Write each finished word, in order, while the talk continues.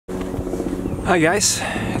Hi guys,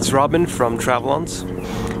 it's Robin from Travel-Ons,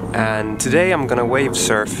 and today I'm gonna wave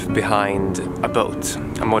surf behind a boat,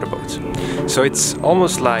 a motorboat. So it's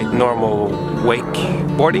almost like normal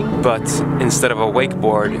wakeboarding, but instead of a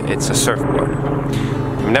wakeboard, it's a surfboard.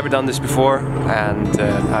 I've never done this before, and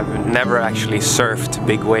I've never actually surfed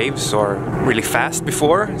big waves or really fast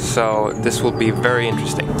before, so this will be very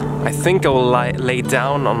interesting. I think I will lay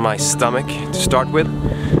down on my stomach to start with,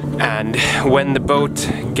 and when the boat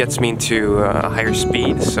gets me into a higher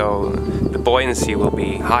speed, so the buoyancy will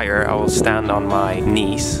be higher, I will stand on my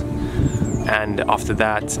knees, and after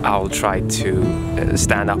that I'll try to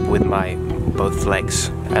stand up with my both legs,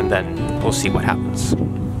 and then we'll see what happens.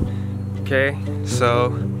 Okay, so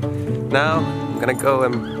now I'm gonna go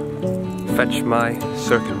and fetch my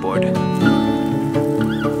circuit board.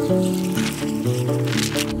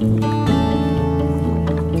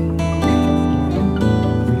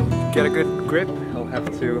 Get a good grip, I'll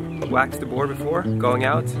have to wax the board before going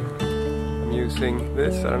out. I'm using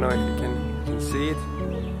this, I don't know if you can see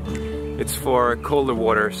it. It's for colder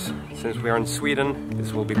waters. Since we are in Sweden,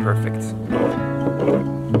 this will be perfect.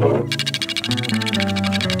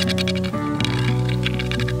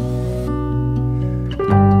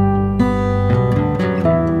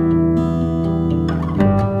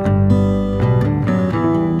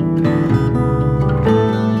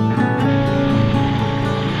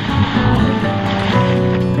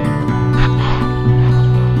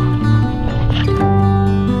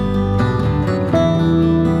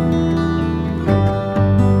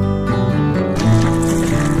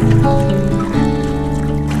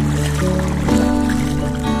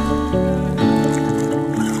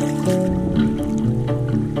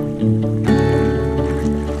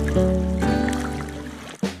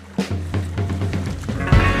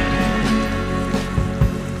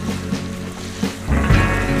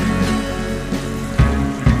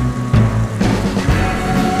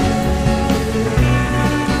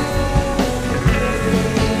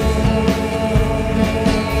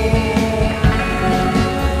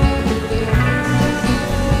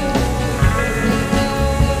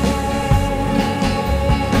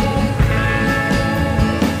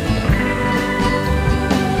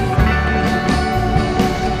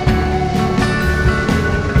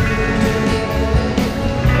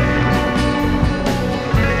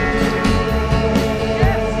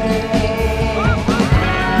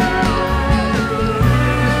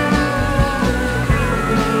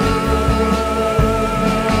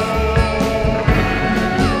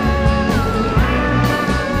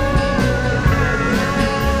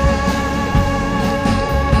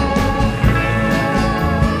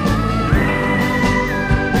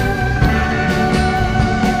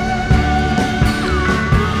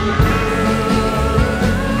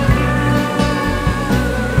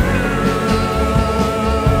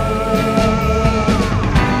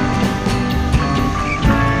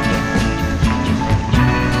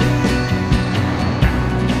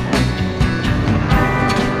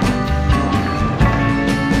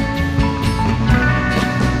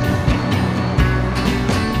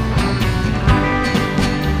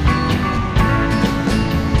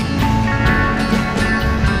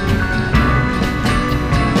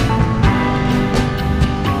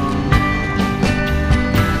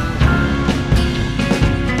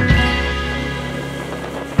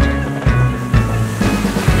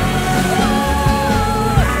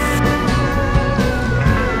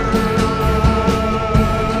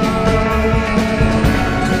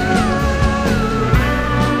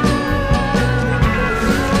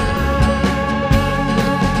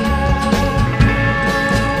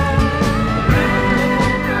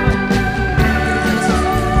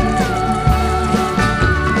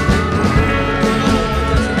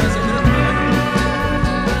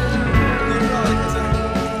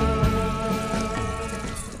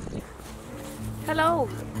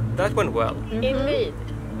 That went well. Indeed.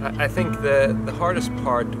 I think the hardest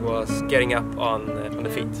part was getting up on the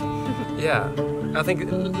feet. Yeah, I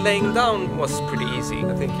think laying down was pretty easy.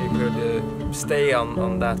 I think you could stay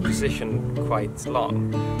on that position quite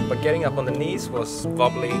long. But getting up on the knees was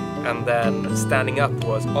wobbly, and then standing up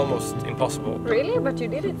was almost impossible. Really? But you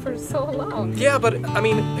did it for so long. Yeah, but I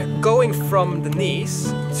mean, going from the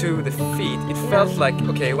knees to the feet, it felt like,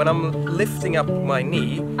 okay, when I'm lifting up my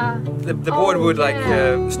knee, the board would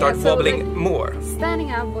start wobbling more.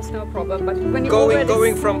 Standing up was no problem, but when you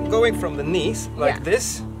going from the knees like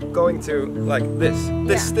this, going to like this.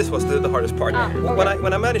 This was the hardest part. Okay.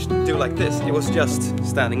 When I managed to do like this, it was just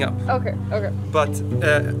standing up. Okay. But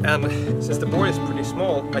and since the board is pretty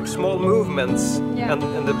small, like small movements, and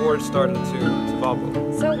the board started to wobble.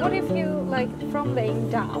 So what if you, like, from laying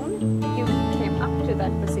down, you came up to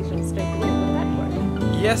that position straight away? Would that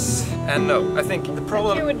Yes and no. I think the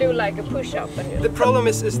problem... You would do like a push-up. The problem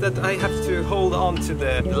is that I have to hold on to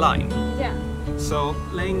the line. Yeah. So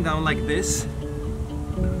laying down like this,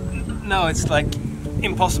 no, it's like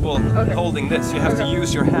impossible holding this. You have to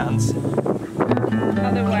use your hands.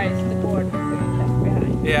 Otherwise the board will be left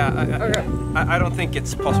behind. Yeah, I don't think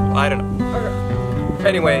it's possible. I don't know.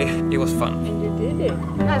 Anyway, it was fun. And you did it.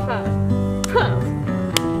 High five.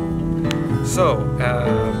 So,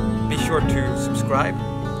 be sure to subscribe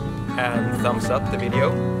and thumbs up the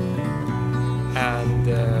video.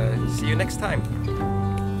 And see you next time.